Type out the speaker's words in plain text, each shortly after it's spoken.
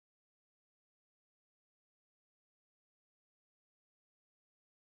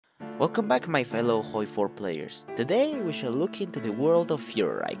Welcome back, my fellow Hoi4 players. Today we shall look into the world of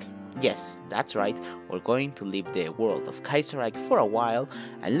Fuhrerreich. Yes, that's right, we're going to leave the world of Kaiserreich for a while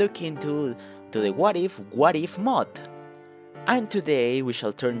and look into the what if mod. And today we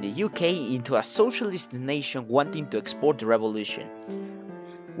shall turn the UK into a socialist nation wanting to export the revolution,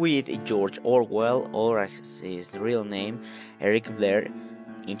 with George Orwell, or as his real name, Eric Blair,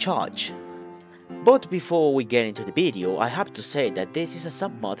 in charge. But before we get into the video, I have to say that this is a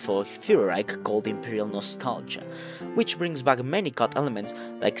submod for Fuhrerreich called Imperial Nostalgia, which brings back many cut elements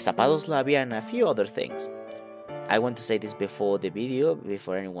like Zapadoslavia and a few other things. I want to say this before the video,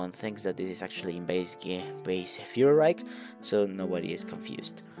 before anyone thinks that this is actually in base Fuhrerreich, so nobody is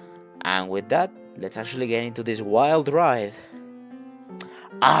confused. And with that, let's actually get into this wild ride.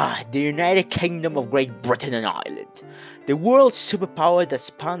 The United Kingdom of Great Britain and Ireland, the world's superpower that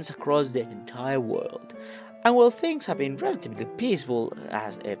spans across the entire world. And while things have been relatively peaceful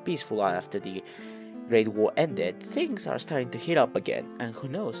after the Great War ended, things are starting to heat up again, and who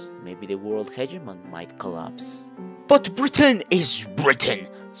knows, maybe the world hegemon might collapse. But Britain is Britain,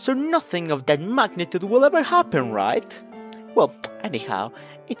 so nothing of that magnitude will ever happen, right? Well, anyhow,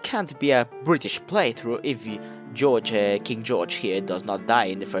 it can't be a British playthrough if King George here does not die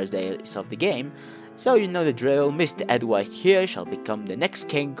in the first days of the game, so you know the drill. Mr. Edward here shall become the next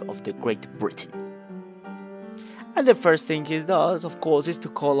king of the Great Britain. And the first thing he does, of course, is to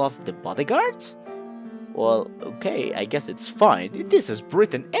call off the bodyguards? Well, okay, I guess it's fine. This is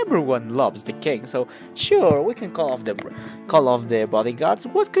Britain, everyone loves the king, so sure, we can call off the bodyguards.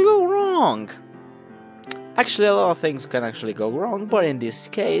 What could go wrong? Actually, a lot of things can actually go wrong, but in this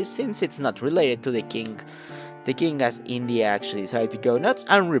case, since it's not related to the king as India actually decided to go nuts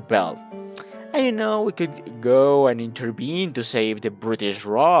and rebel. And you know, we could go and intervene to save the British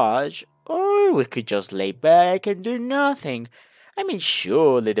Raj, or we could just lay back and do nothing. I mean,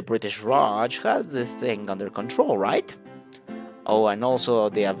 surely the British Raj has this thing under control, right? Oh, and also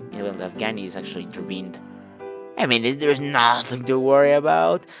the Afghanis actually intervened. I mean, there's nothing to worry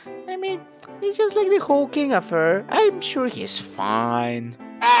about. I mean, it's just like the whole king affair. I'm sure he's fine.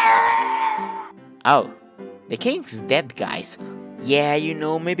 Oh, the king's dead, guys. Yeah, you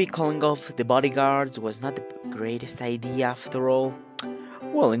know, maybe calling off the bodyguards was not the greatest idea after all.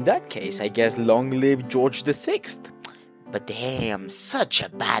 Well, in that case, I guess long live George VI. But damn, such a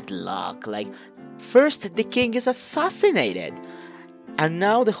bad luck. Like, first the king is assassinated, and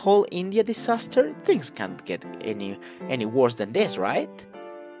now the whole India disaster. Things can't get any worse than this, right?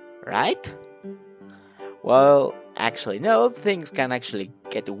 Right? Well, actually no, things can actually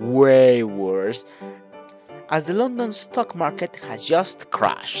get way worse, as the London stock market has just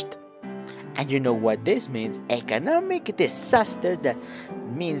crashed. And you know what this means? Economic disaster. That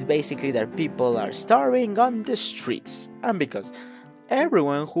means basically that people are starving on the streets, and because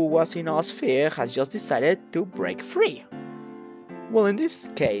everyone who was in our sphere has just decided to break free. Well, in this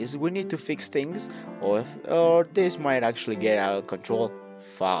case, we need to fix things, or this might actually get out of control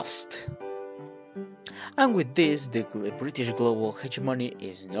fast. And with this, the British global hegemony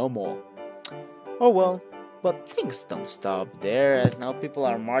is no more. Oh well. But things don't stop there, as now people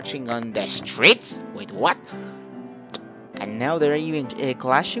are marching on the streets? Wait, what? And now they're even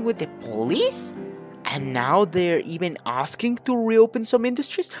clashing with the police? And now they're even asking to reopen some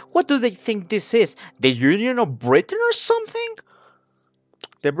industries? What do they think this is? The Union of Britain or something?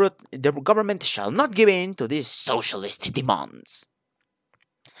 The government shall not give in to these socialist demands.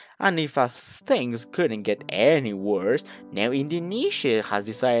 And if as things couldn't get any worse, now Indonesia has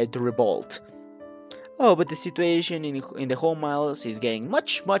decided to revolt. Oh, but the situation in the home isles is getting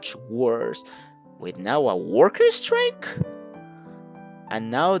much worse, with now a worker strike?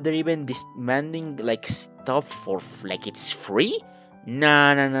 And now they're even demanding like stuff for like it's free?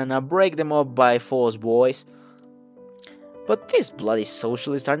 Nah, break them up by force, boys. But these bloody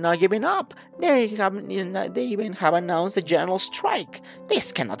socialists are not giving up. They even have announced a general strike.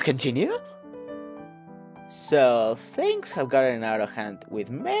 This cannot continue. So things have gotten out of hand with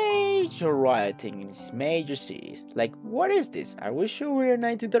major rioting in major cities. Like, what is this? Are we sure we are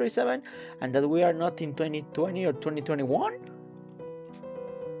 1937 and that we are not in 2020 or 2021?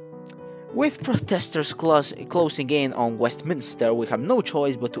 With protesters closing in on Westminster, we have no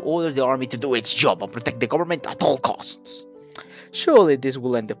choice but to order the army to do its job and protect the government at all costs. Surely this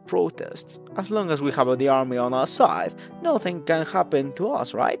will end the protests. As long as we have the army on our side, nothing can happen to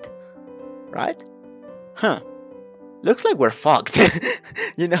us, right? Right? Huh. Looks like we're fucked.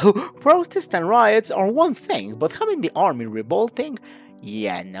 You know, protests and riots are one thing, but having the army revolting?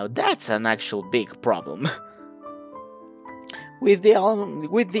 Yeah, now that's an actual big problem. With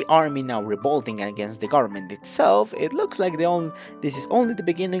the army now revolting against the government itself, it looks like this is only the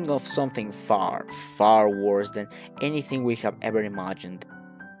beginning of something far, far worse than anything we have ever imagined.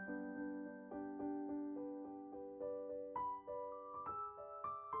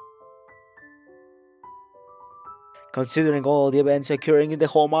 Considering all the events occurring in the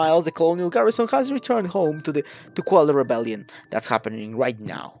home isles, the colonial garrison has returned home to quell the rebellion that's happening right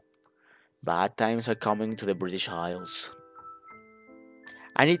now. Bad times are coming to the British Isles.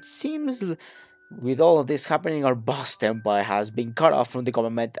 And it seems with all of this happening, our vast empire has been cut off from the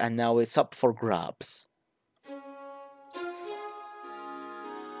government and now it's up for grabs.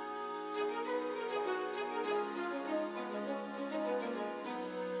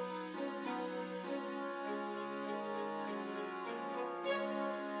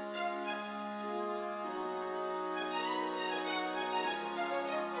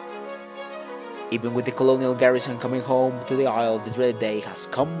 Even with the colonial garrison coming home to the Isles, the dreaded day has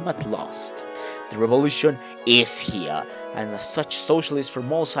come at last. The revolution is here, and as such, socialists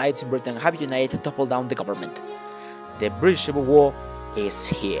from all sides in Britain have united to topple down the government. The British Civil War is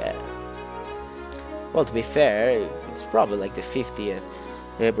here. Well, to be fair, it's probably like the 50th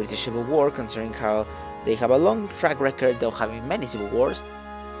British Civil War, considering how they have a long track record of having many civil wars,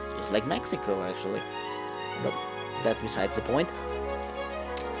 just like Mexico actually. But that's besides the point.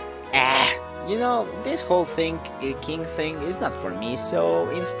 You know, this whole king thing is not for me, so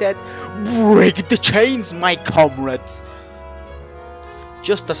instead, break the chains, my comrades!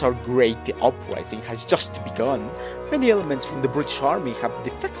 Just as our great uprising has just begun, many elements from the British Army have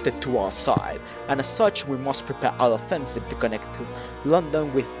defected to our side, and as such we must prepare our offensive to connect to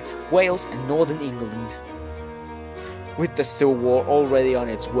London with Wales and Northern England. With the Civil War already on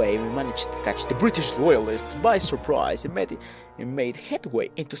its way, we managed to catch the British loyalists by surprise and made headway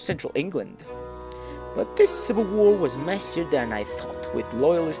into central England. But this civil war was messier than I thought, with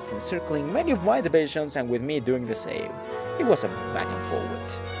loyalists encircling many of my divisions and with me doing the same. It was a back and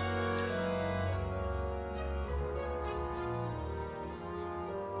forward.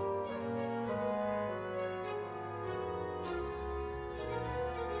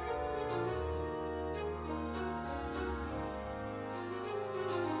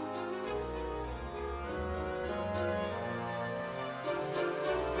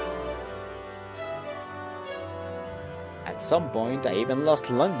 At some point I even lost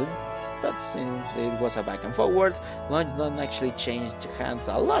London, but since it was a back and forward, London actually changed hands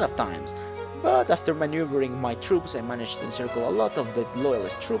a lot of times. But after maneuvering my troops, I managed to encircle a lot of the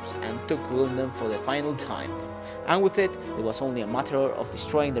loyalist troops and took London for the final time. And with it, it was only a matter of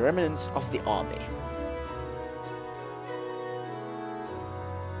destroying the remnants of the army.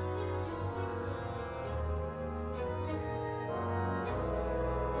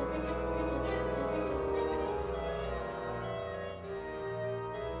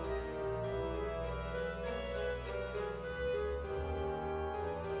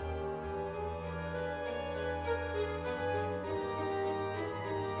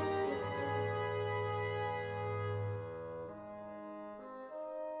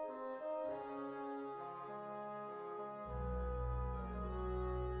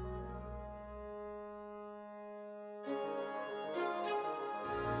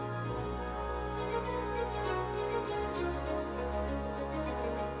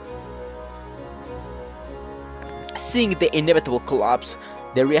 Seeing the inevitable collapse,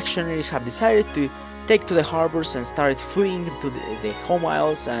 the reactionaries have decided to take to the harbors and started fleeing to the home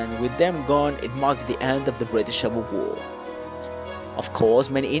isles, and with them gone, it marked the end of the British Civil War. Of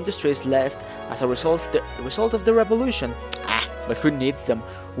course, many industries left as a result of the revolution. But who needs them?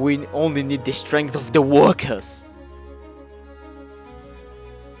 We only need the strength of the workers.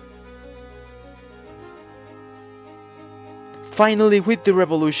 Finally, with the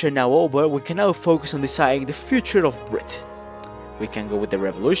revolution now over, we can now focus on deciding the future of Britain. We can go with the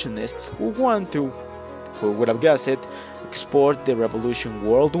revolutionists who want to, who would have guessed it, export the revolution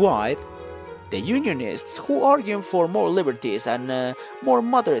worldwide, the unionists who argue for more liberties and a more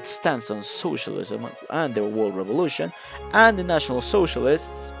moderate stance on socialism and the world revolution, and the national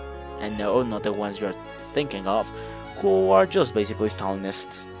socialists, and no, not the ones you're thinking of, who are just basically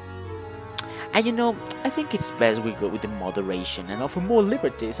Stalinists. And you know, I think it's best we go with the moderation and offer more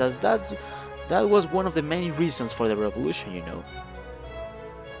liberties, as that was one of the main reasons for the revolution, you know.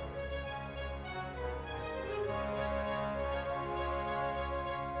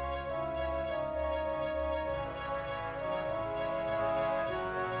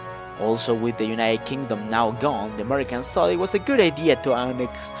 Also, with the United Kingdom now gone, the Americans thought it was a good idea to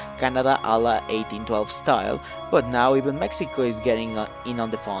annex Canada a la 1812 style, but now even Mexico is getting in on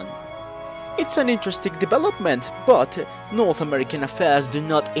the fun. It's an interesting development, but North American affairs do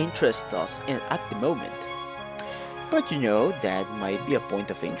not interest us at the moment. But you know, that might be a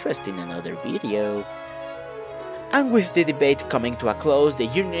point of interest in another video. And with the debate coming to a close, the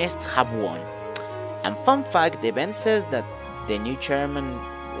Unionists have won. And fun fact, the event says that the new chairman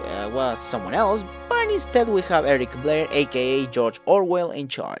was someone else, but instead we have Eric Blair, aka George Orwell, in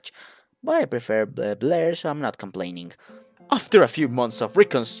charge. But I prefer Blair, so I'm not complaining. After a few months of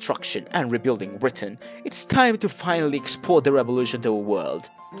reconstruction and rebuilding Britain, it's time to finally export the revolution to the world.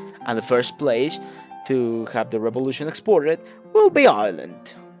 And the first place to have the revolution exported will be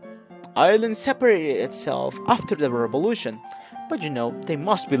Ireland. Ireland separated itself after the revolution, but you know, they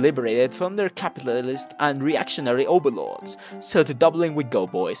must be liberated from their capitalist and reactionary overlords, so to Dublin we go,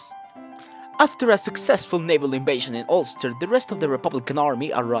 boys. After a successful naval invasion in Ulster, the rest of the Republican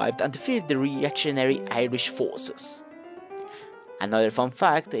army arrived and defeated the reactionary Irish forces. Another fun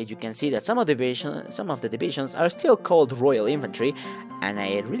fact, you can see that some of the divisions are still called Royal Infantry, and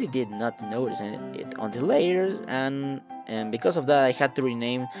I really did not notice it until later, and because of that I had to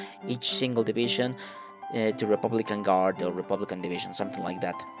rename each single division to Republican Guard or Republican Division, something like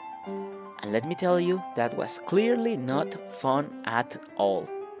that. And let me tell you, that was clearly not fun at all.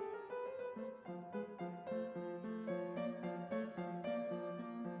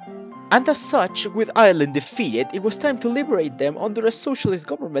 And as such, with Ireland defeated, it was time to liberate them under a socialist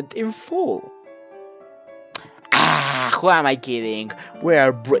government in full. Who am I kidding? We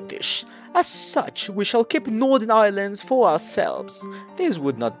are British. As such, we shall keep Northern Ireland for ourselves. This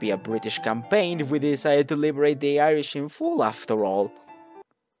would not be a British campaign if we decided to liberate the Irish in full after all.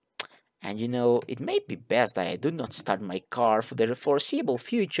 And you know, it may be best that I do not start my car for the foreseeable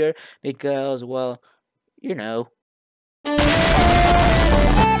future because, well, you know.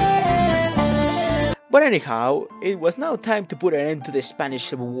 But anyhow, it was now time to put an end to the Spanish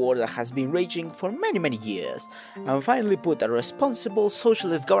Civil War that has been raging for many years, and finally put a responsible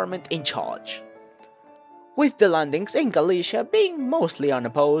socialist government in charge. With the landings in Galicia being mostly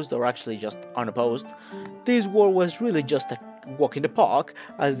unopposed, or actually just unopposed, this war was really just a walk in the park,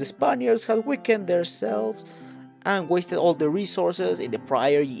 as the Spaniards had weakened themselves and wasted all the resources in the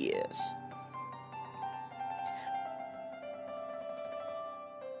prior years.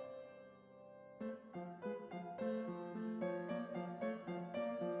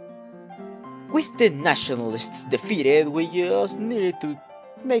 With the nationalists defeated, we just needed to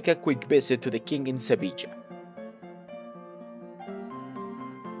make a quick visit to the king in Sevilla.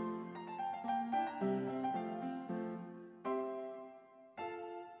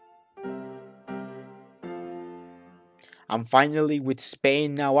 And finally, with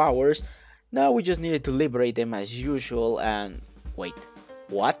Spain now ours, now we just needed to liberate them as usual. And wait,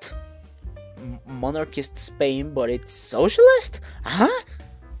 what? Monarchist Spain, but it's socialist? Huh?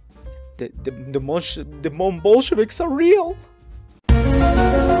 The Mon Bolsheviks are real.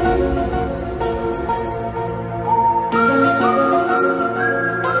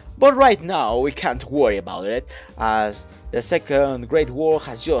 But right now we can't worry about it, as the Second Great War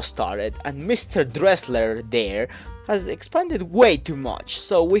has just started and Mr. Dressler there has expanded way too much,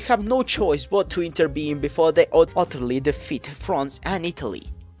 so we have no choice but to intervene before they utterly defeat France and Italy.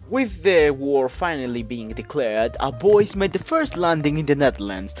 With the war finally being declared, our boys made the first landing in the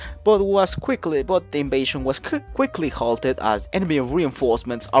Netherlands, but the invasion was quickly halted as enemy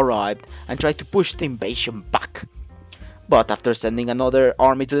reinforcements arrived and tried to push the invasion back. But after sending another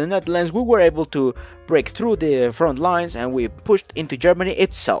army to the Netherlands, we were able to break through the front lines and we pushed into Germany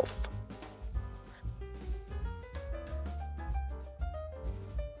itself.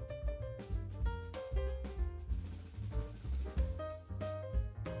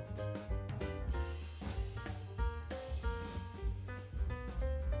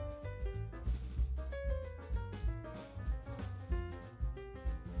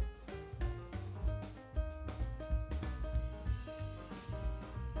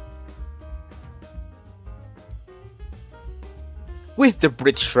 With the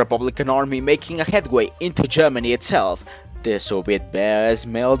British Republican Army making a headway into Germany itself, the Soviet bears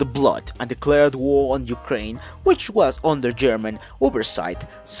smelled blood and declared war on Ukraine, which was under German oversight,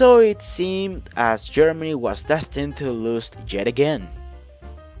 so it seemed as Germany was destined to lose yet again.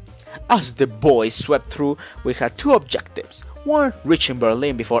 As the boys swept through, we had two objectives: one, reaching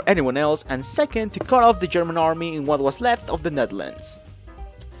Berlin before anyone else, and second, to cut off the German army in what was left of the Netherlands.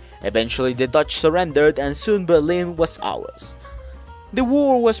 Eventually the Dutch surrendered and soon Berlin was ours. The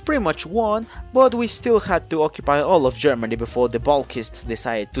war was pretty much won, but we still had to occupy all of Germany before the Balkists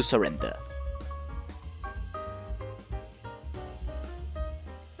decided to surrender.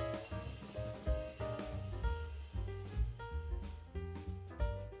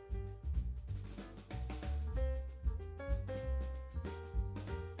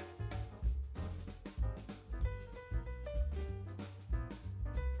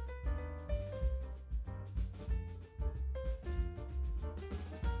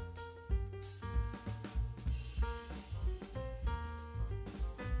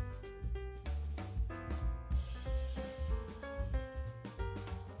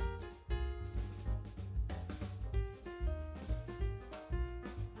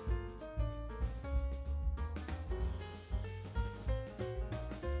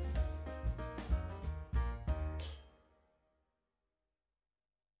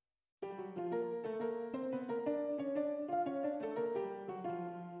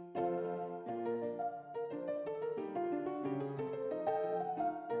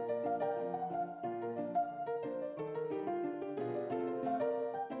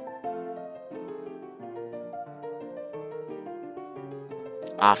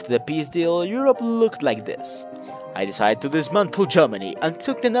 After the peace deal, Europe looked like this. I decided to dismantle Germany and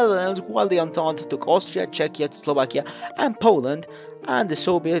took the Netherlands, while the Entente took Austria, Czechia, Slovakia and Poland, and the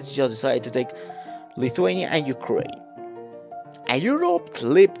Soviets just decided to take Lithuania and Ukraine. And Europe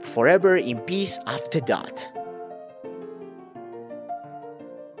lived forever in peace after that.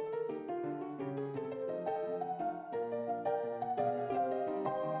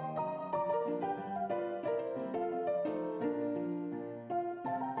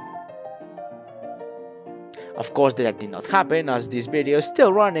 Of course that did not happen, as this video is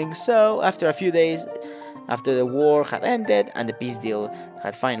still running, so after a few days after the war had ended and the peace deal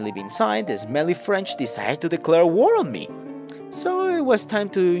had finally been signed, the smelly French decided to declare war on me. So it was time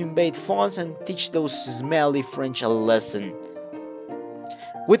to invade France and teach those smelly French a lesson.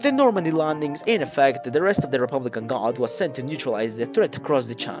 With the Normandy landings in effect, the rest of the Republican Guard was sent to neutralize the threat across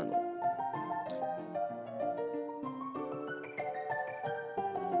the Channel.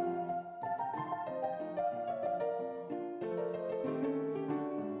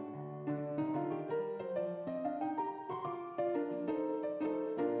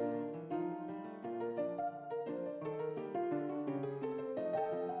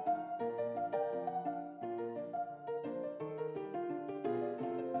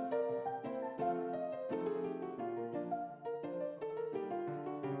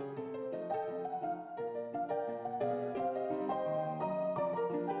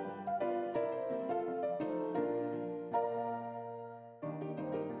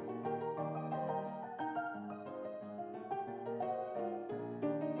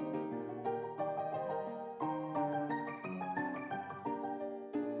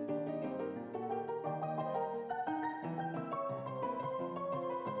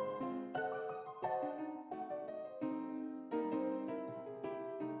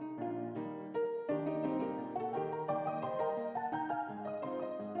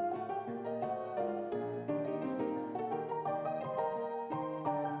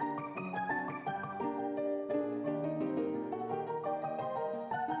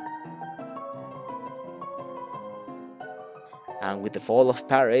 And with the fall of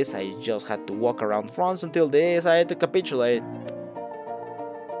Paris, I just had to walk around France until they decided to capitulate.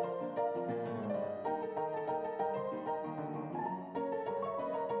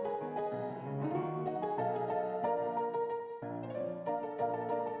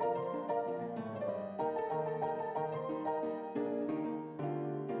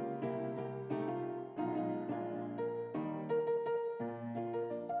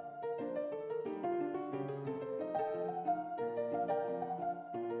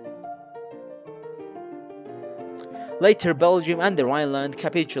 Later, Belgium and the Rhineland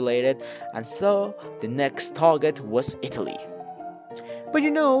capitulated, and so the next target was Italy. But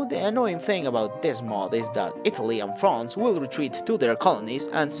you know, the annoying thing about this mod is that Italy and France will retreat to their colonies,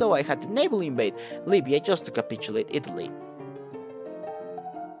 and so I had to naval invade Libya just to capitulate Italy.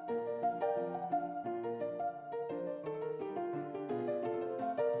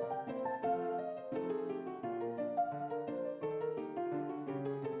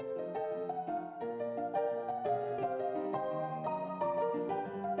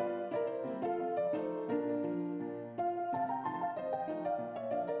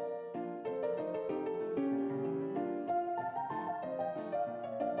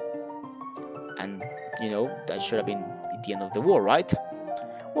 And, you know, that should have been the end of the war, right?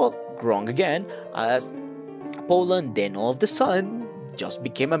 Well, wrong again, as Poland then all of a sudden just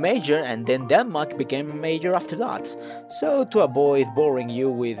became a major, and then Denmark became a major after that. So to avoid boring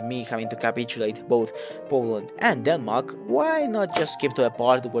you with me having to capitulate both Poland and Denmark, why not just skip to a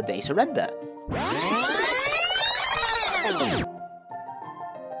part where they surrender?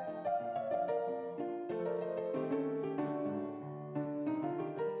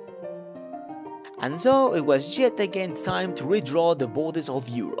 And so it was yet again time to redraw the borders of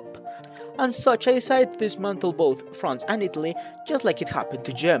Europe. And such I decided to dismantle both France and Italy, just like it happened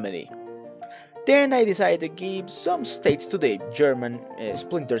to Germany. Then I decided to give some states to the German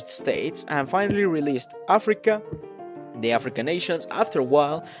splintered states, and finally released Africa, the African nations after a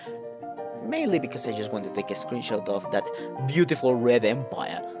while, mainly because I just wanted to take a screenshot of that beautiful red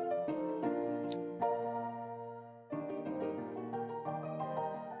empire.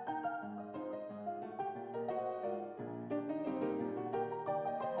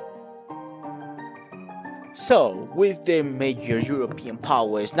 So, with the major European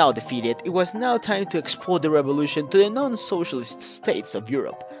powers now defeated, it was now time to export the revolution to the non-socialist states of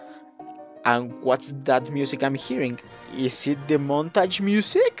Europe. And what's that music I'm hearing? Is it the montage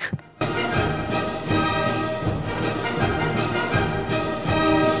music?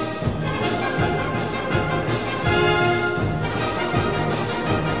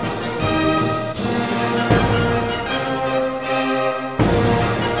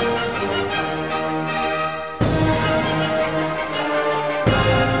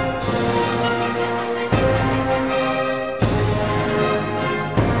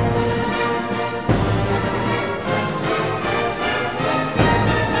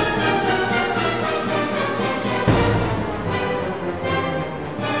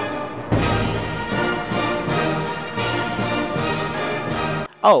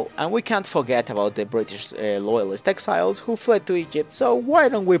 Oh, and we can't forget about the British loyalist exiles who fled to Egypt, so why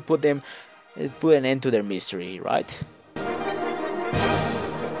don't we put an end to their misery, right?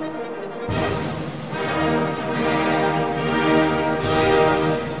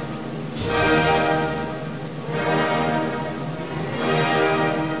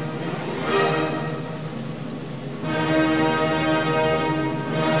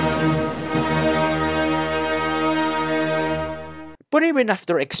 But even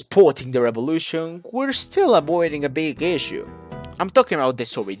after exporting the revolution, we're still avoiding a big issue. I'm talking about the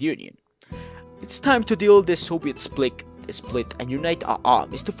Soviet Union. It's time to deal the Soviet split and unite our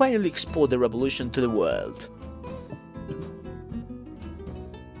armies to finally export the revolution to the world.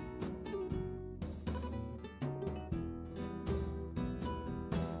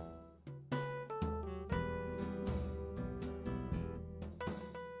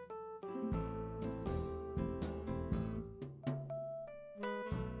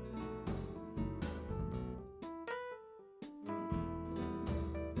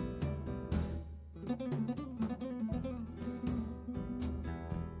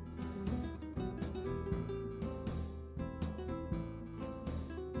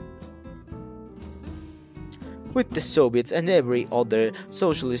 With the Soviets and every other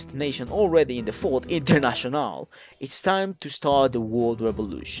socialist nation already in the Fourth International, it's time to start the world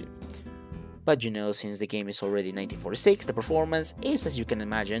revolution. But you know, since the game is already 1946, the performance is as you can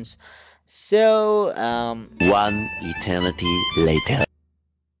imagine. So, One eternity later.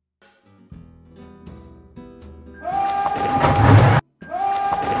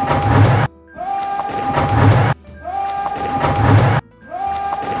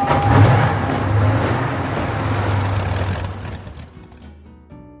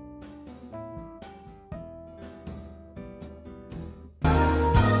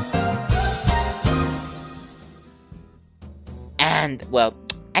 and well,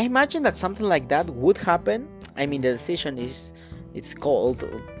 I imagine that something like that would happen. I mean, the decision it's called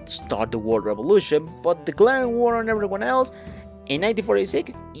start the world revolution, but declaring war on everyone else in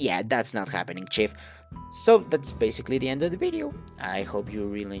 1946, yeah, that's not happening, chief. So that's basically the end of the video. I hope you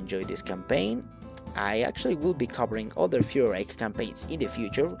really enjoyed this campaign. I actually will be covering other Fuhrerreich campaigns in the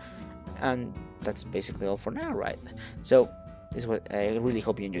future, and that's basically all for now, right? So I really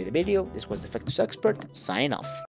hope you enjoyed the video. This was the Factus Expert, sign off.